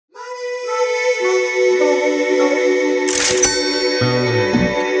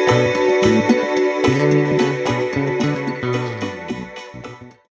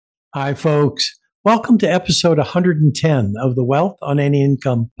Hi, folks. Welcome to episode 110 of the Wealth on Any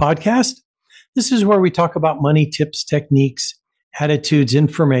Income podcast. This is where we talk about money tips, techniques, attitudes,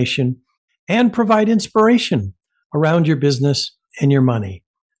 information, and provide inspiration around your business and your money.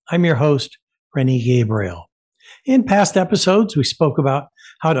 I'm your host, Rennie Gabriel. In past episodes, we spoke about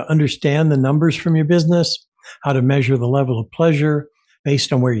how to understand the numbers from your business, how to measure the level of pleasure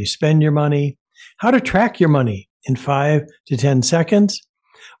based on where you spend your money, how to track your money in 5 to 10 seconds,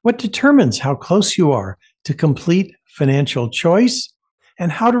 what determines how close you are to complete financial choice,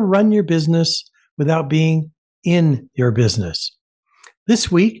 and how to run your business without being in your business.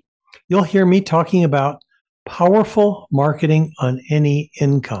 This week, you'll hear me talking about powerful marketing on any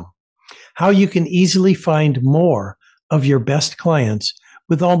income, how you can easily find more of your best clients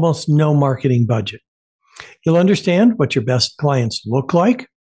with almost no marketing budget. You'll understand what your best clients look like,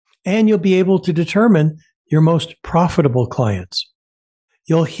 and you'll be able to determine your most profitable clients.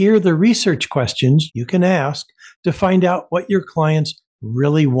 You'll hear the research questions you can ask to find out what your clients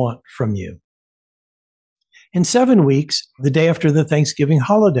really want from you. In 7 weeks, the day after the Thanksgiving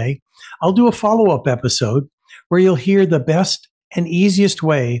holiday, I'll do a follow-up episode where you'll hear the best and easiest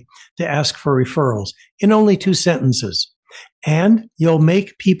way to ask for referrals in only 2 sentences. And you'll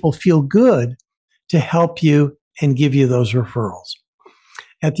make people feel good to help you and give you those referrals.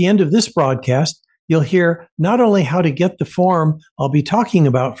 At the end of this broadcast, you'll hear not only how to get the form I'll be talking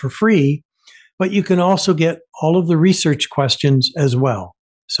about for free, but you can also get all of the research questions as well.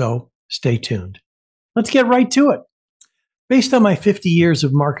 So stay tuned. Let's get right to it. Based on my 50 years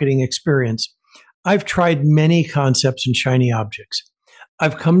of marketing experience, I've tried many concepts and shiny objects.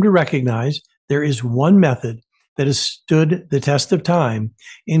 I've come to recognize there is one method that has stood the test of time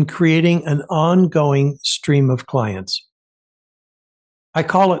in creating an ongoing stream of clients. I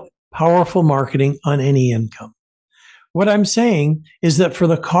call it powerful marketing on any income. What I'm saying is that for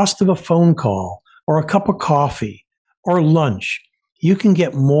the cost of a phone call or a cup of coffee or lunch, you can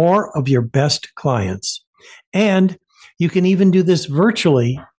get more of your best clients. And you can even do this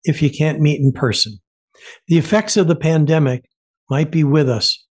virtually if you can't meet in person. The effects of the pandemic might be with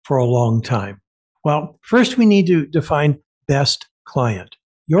us for a long time. Well, first we need to define best client.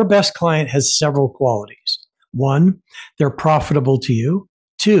 Your best client has several qualities. 1, they're profitable to you.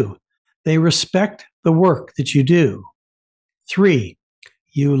 2, they respect the work that you do. 3,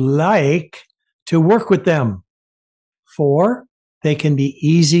 you like to work with them. 4, they can be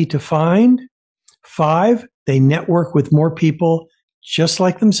easy to find. 5, they network with more people just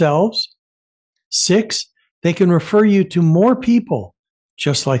like themselves. 6, they can refer you to more people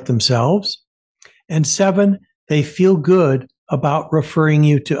just like themselves. And 7, they feel good about referring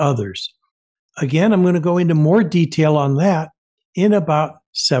you to others. Again, I'm going to go into more detail on that in about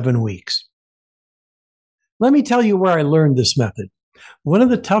 7 weeks. Let me tell you where I learned this method. One of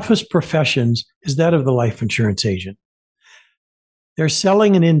the toughest professions is that of the life insurance agent. They're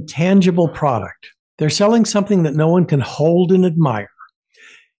selling an intangible product. They're selling something that no one can hold and admire.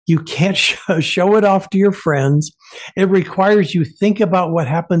 You can't show it off to your friends. It requires you think about what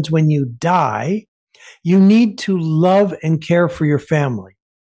happens when you die. You need to love and care for your family.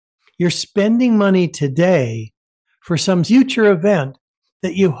 You're spending money today for some future event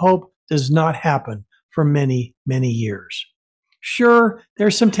that you hope does not happen for many, many years. Sure,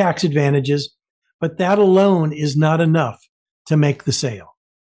 there's some tax advantages, but that alone is not enough to make the sale.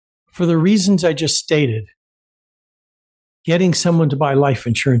 For the reasons I just stated, getting someone to buy life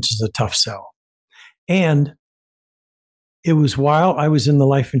insurance is a tough sell. And it was while I was in the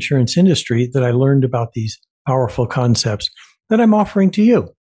life insurance industry that I learned about these powerful concepts that I'm offering to you.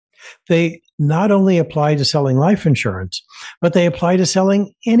 They not only apply to selling life insurance, but they apply to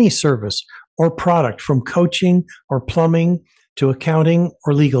selling any service or product from coaching or plumbing to accounting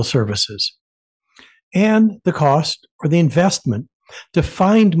or legal services. And the cost or the investment to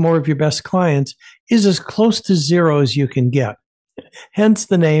find more of your best clients is as close to zero as you can get. Hence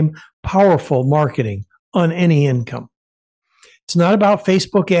the name powerful marketing on any income. It's not about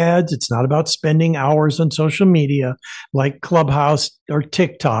Facebook ads. It's not about spending hours on social media like Clubhouse or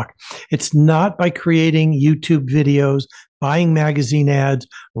TikTok. It's not by creating YouTube videos, buying magazine ads,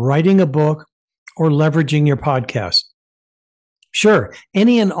 writing a book, or leveraging your podcast. Sure,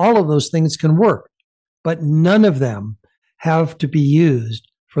 any and all of those things can work, but none of them have to be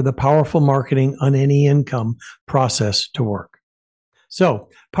used for the powerful marketing on any income process to work. So,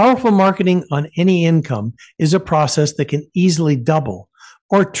 powerful marketing on any income is a process that can easily double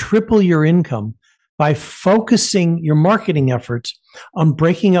or triple your income by focusing your marketing efforts on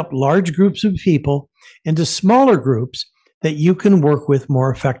breaking up large groups of people into smaller groups that you can work with more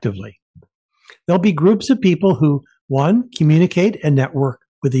effectively. There'll be groups of people who, 1, communicate and network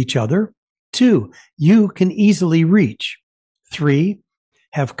with each other. 2, you can easily reach. 3,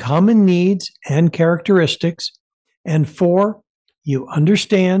 have common needs and characteristics. And 4, you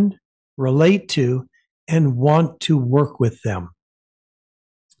understand, relate to, and want to work with them.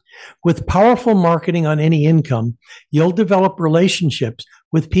 With powerful marketing on any income, you'll develop relationships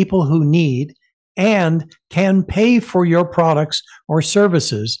with people who need and can pay for your products or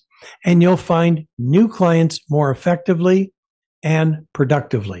services, and you'll find new clients more effectively and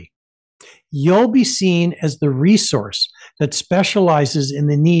productively. You'll be seen as the resource that specializes in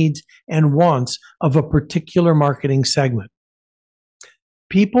the needs and wants of a particular marketing segment.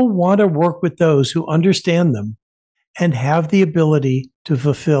 People want to work with those who understand them and have the ability to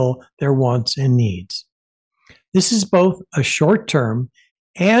fulfill their wants and needs. This is both a short-term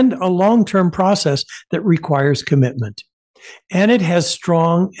and a long-term process that requires commitment, and it has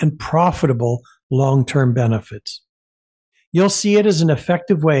strong and profitable long-term benefits. You'll see it as an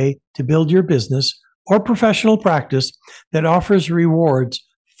effective way to build your business or professional practice that offers rewards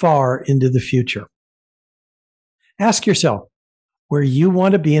far into the future. Ask yourself where you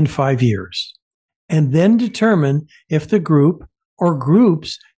want to be in 5 years, and then determine if the group or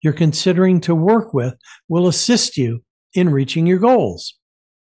groups you're considering to work with will assist you in reaching your goals.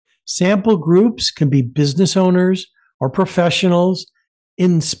 Sample groups can be business owners or professionals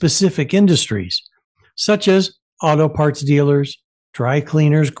in specific industries, such as auto parts dealers, dry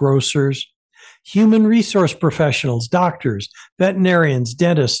cleaners, grocers, human resource professionals, doctors, veterinarians,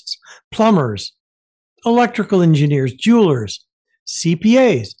 dentists, plumbers, electrical engineers, jewelers,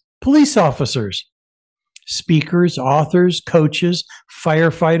 CPAs, police officers, speakers, authors, coaches,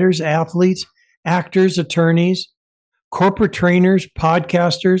 firefighters, athletes, actors, attorneys, corporate trainers,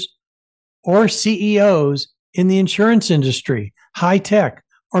 podcasters, or CEOs in the insurance industry, high tech,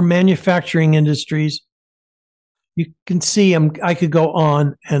 or manufacturing industries. You can see I could go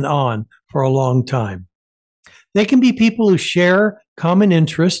on and on for a long time. They can be people who share common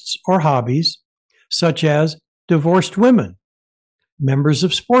interests or hobbies, such as divorced women, members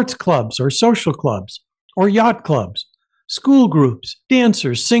of sports clubs or social clubs, or yacht clubs, school groups,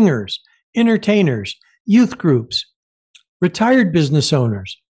 dancers, singers, entertainers, youth groups, retired business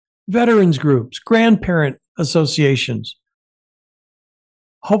owners, veterans groups, grandparent associations.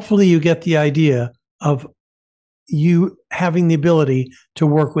 Hopefully you get the idea of you having the ability to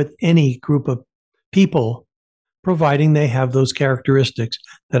work with any group of people, providing they have those characteristics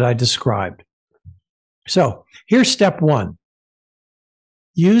that I described. So here's step 1.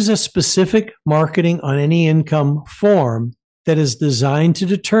 Use a specific marketing on any income form that is designed to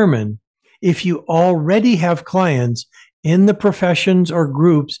determine if you already have clients in the professions or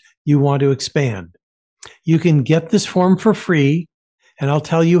groups you want to expand. You can get this form for free, and I'll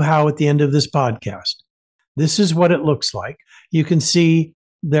tell you how at the end of this podcast. This is what it looks like. You can see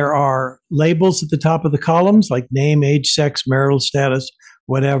there are labels at the top of the columns like name, age, sex, marital status,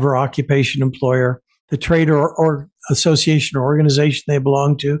 whatever, occupation, employer, the trade or association or organization they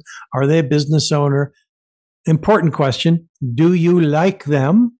belong to. Are they a business owner? Important question. Do you like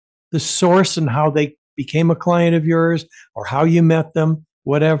them? The source and how they became a client of yours or how you met them,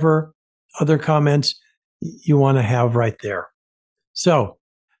 whatever other comments you want to have right there. So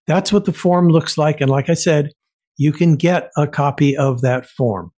that's what the form looks like. And like I said, you can get a copy of that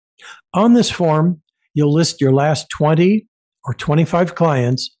form. On this form, you'll list your last 20 or 25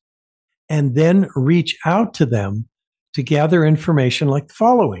 clients and then reach out to them to gather information like the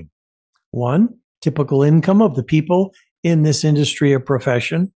following. 1, typical income of the people in this industry or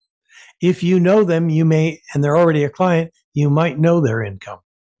profession. If you know them, you may, and they're already a client, you might know their income.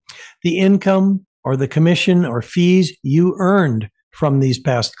 The income or the commission or fees you earned from these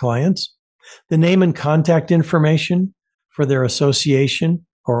past clients. The name and contact information for their association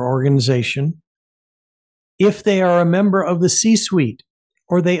or organization. If they are a member of the C-suite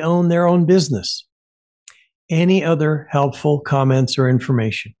or they own their own business. Any other helpful comments or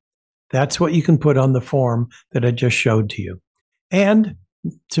information. That's what you can put on the form that I just showed to you. And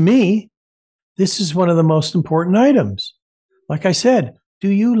to me, this is one of the most important items. Like I said, do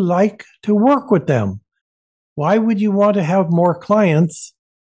you like to work with them? Why would you want to have more clients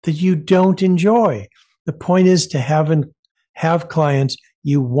that you don't enjoy? The point is to have clients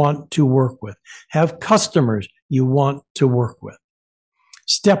you want to work with, have customers you want to work with.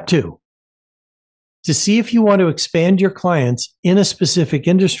 Step 2, to see if you want to expand your clients in a specific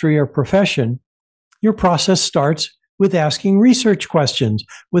industry or profession, your process starts with asking research questions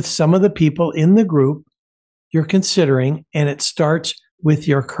with some of the people in the group you're considering, and it starts with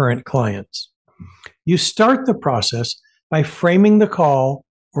your current clients. You start the process by framing the call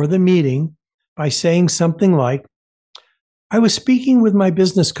or the meeting by saying something like, I was speaking with my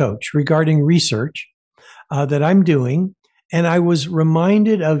business coach regarding research that I'm doing, and I was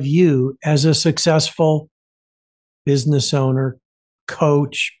reminded of you as a successful business owner,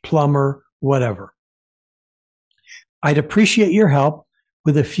 coach, plumber, whatever. I'd appreciate your help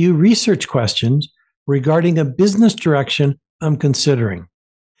with a few research questions regarding a business direction I'm considering.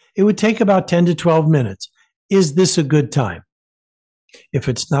 It would take about 10 to 12 minutes. Is this a good time? If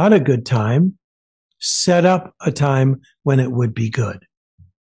it's not a good time, set up a time when it would be good.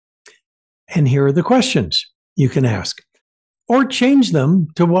 And here are the questions you can ask, or change them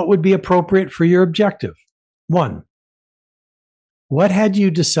to what would be appropriate for your objective. 1, what had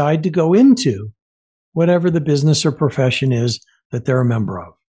you decide to go into whatever the business or profession is that they're a member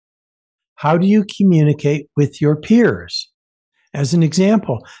of? How do you communicate with your peers? As an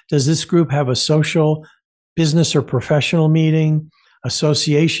example, does this group have a social, business, or professional meeting,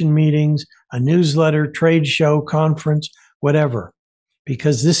 association meetings, a newsletter, trade show, conference, whatever?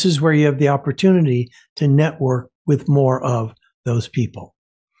 Because this is where you have the opportunity to network with more of those people.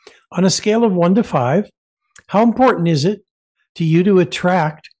 On a scale of 1 to 5, how important is it to you to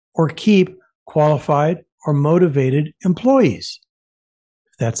attract or keep qualified or motivated employees?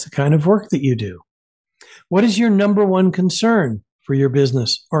 If that's the kind of work that you do. What is your number one concern for your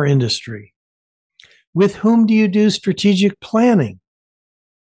business or industry? With whom do you do strategic planning?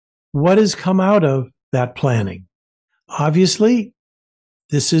 What has come out of that planning? Obviously,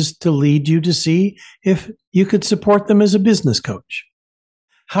 this is to lead you to see if you could support them as a business coach.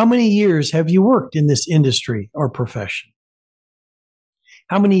 How many years have you worked in this industry or profession?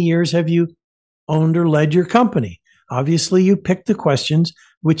 How many years have you owned or led your company? Obviously, you pick the questions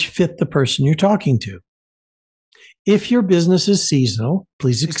which fit the person you're talking to. If your business is seasonal,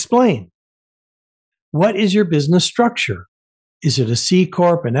 please explain. What is your business structure? Is it a C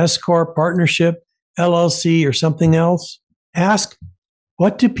Corp, an S Corp, partnership, LLC, or something else? Ask,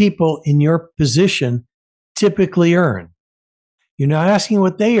 what do people in your position typically earn? You're not asking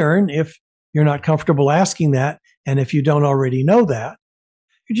what they earn if you're not comfortable asking that, and if you don't already know that.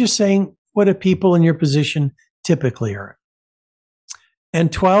 You're just saying, what do people in your position typically earn?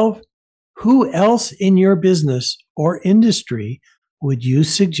 And 12, who else in your business or industry would you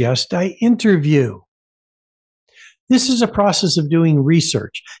suggest I interview? This is a process of doing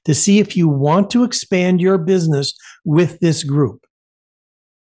research to see if you want to expand your business with this group.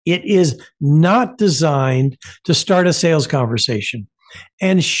 It is not designed to start a sales conversation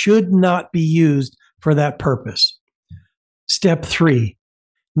and should not be used for that purpose. Step 3.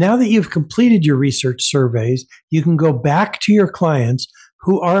 Now that you've completed your research surveys, you can go back to your clients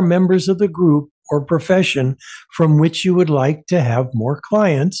who are members of the group or profession from which you would like to have more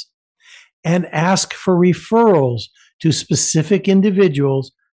clients and ask for referrals to specific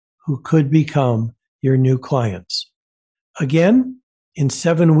individuals who could become your new clients. Again, in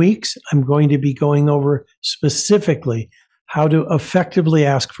 7 weeks, I'm going to be going over specifically how to effectively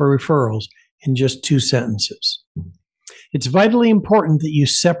ask for referrals in just 2 sentences. It's vitally important that you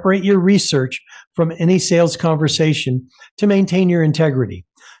separate your research from any sales conversation to maintain your integrity.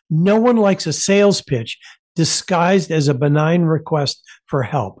 No one likes a sales pitch disguised as a benign request for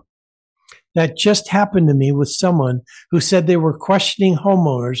help. That just happened to me with someone who said they were questioning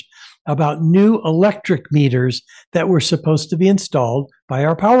homeowners about new electric meters that were supposed to be installed by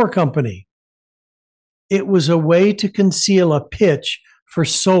our power company. It was a way to conceal a pitch for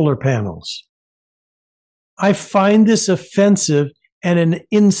solar panels. I find this offensive and an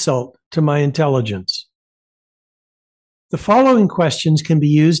insult to my intelligence. The following questions can be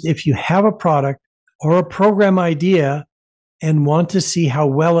used if you have a product or a program idea and want to see how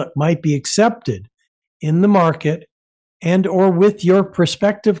well it might be accepted in the market and or with your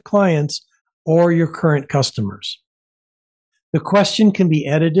prospective clients or your current customers. The question can be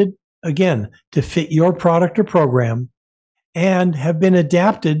edited, again, to fit your product or program and have been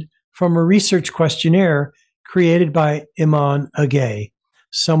adapted from a research questionnaire created by Iman Agay,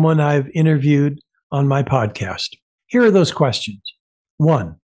 someone I've interviewed on my podcast. Here are those questions.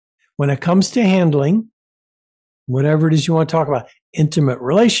 1, when it comes to handling whatever it is you want to talk about, intimate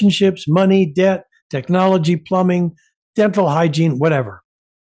relationships, money, debt, technology, plumbing, dental hygiene, whatever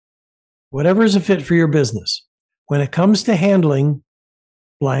is a fit for your business. When it comes to handling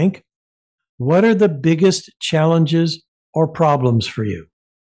blank, what are the biggest challenges or problems for you?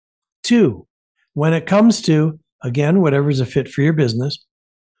 2, when it comes to, again, whatever is a fit for your business,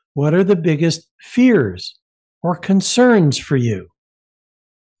 what are the biggest fears or concerns for you?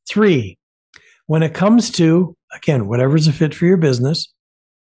 3, when it comes to, again, whatever is a fit for your business,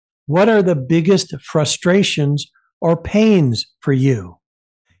 what are the biggest frustrations or pains for you?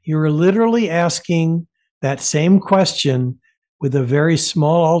 You're literally asking that same question with a very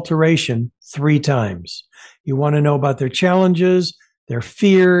small alteration 3 times. You want to know about their challenges, their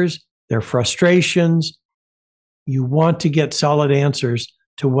fears, their frustrations. You want to get solid answers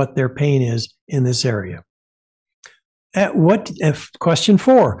to what their pain is in this area. Question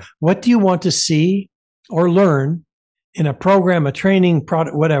 4, what do you want to see or learn in a program, a training,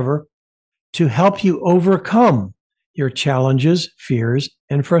 product, whatever, to help you overcome your challenges, fears,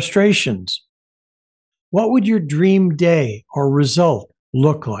 and frustrations? What would your dream day or result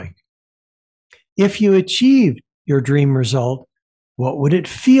look like? If you achieved your dream result, what would it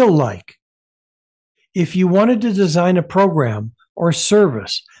feel like? If you wanted to design a program or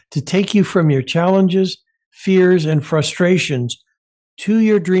service to take you from your challenges, fears, and frustrations to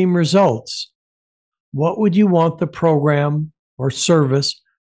your dream results, what would you want the program or service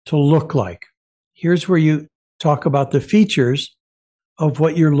to look like? Here's where you talk about the features of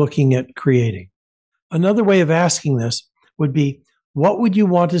what you're looking at creating. Another way of asking this would be, what would you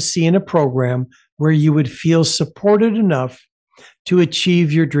want to see in a program where you would feel supported enough to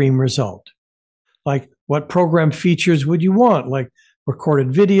achieve your dream result? Like, what program features would you want? Like recorded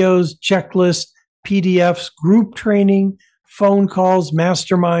videos, checklists, PDFs, group training, phone calls,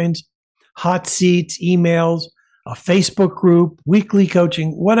 masterminds, hot seats, emails, a Facebook group, weekly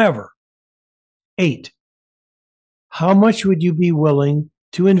coaching, whatever. 8, how much would you be willing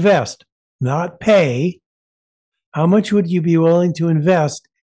to invest? Not pay. How much would you be willing to invest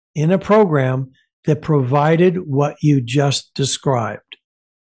in a program that provided what you just described?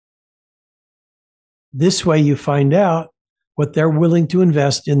 This way you find out what they're willing to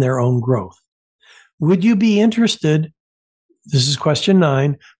invest in their own growth. Would you be interested, this is question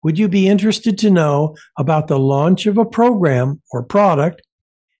 9, would you be interested to know about the launch of a program or product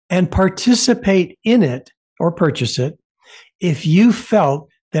and participate in it or purchase it if you felt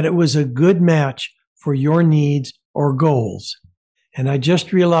that it was a good match for your needs or goals? And I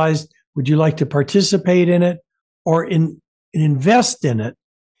just realized, would you like to participate in it or invest in it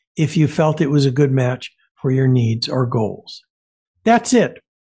if you felt it was a good match for your needs or goals? That's it.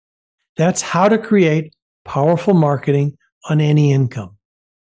 That's how to create powerful marketing on any income.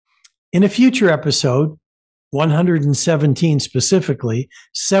 In a future episode, 117 specifically,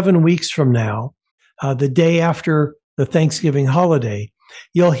 7 weeks from now, the day after the Thanksgiving holiday,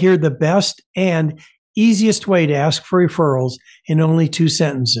 you'll hear the best and easiest way to ask for referrals in only 2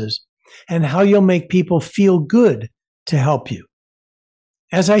 sentences, and how you'll make people feel good to help you.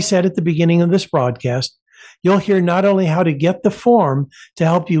 As I said at the beginning of this broadcast, you'll hear not only how to get the form to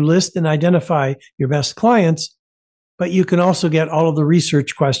help you list and identify your best clients, but you can also get all of the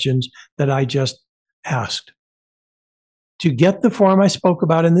research questions that I just asked. To get the form I spoke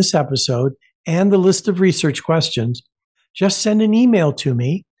about in this episode and the list of research questions, just send an email to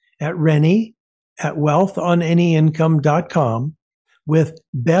me at rennie@wealthonanyincome.com with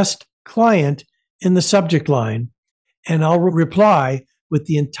best client in the subject line, and I'll reply with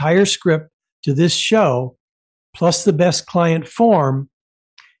the entire script to this show, plus the best client form,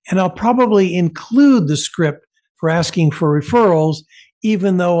 and I'll probably include the script for asking for referrals,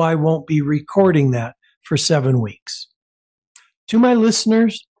 even though I won't be recording that for 7 weeks. To my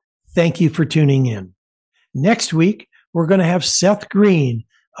listeners, thank you for tuning in. Next week, we're going to have Seth Green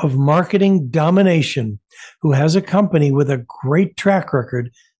of Marketing Domination, who has a company with a great track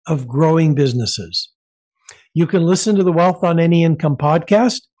record of growing businesses. You can listen to the Wealth on Any Income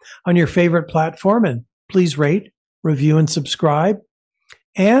podcast on your favorite platform, and please rate, review, and subscribe.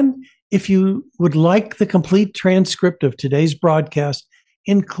 And if you would like the complete transcript of today's broadcast,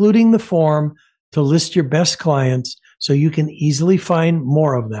 including the form to list your best clients so you can easily find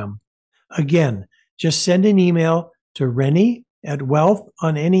more of them, again, just send an email to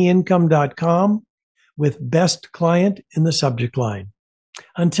rennie@wealthonanyincome.com with best client in the subject line.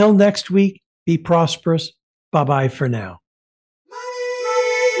 Until next week, be prosperous. Bye-bye for now.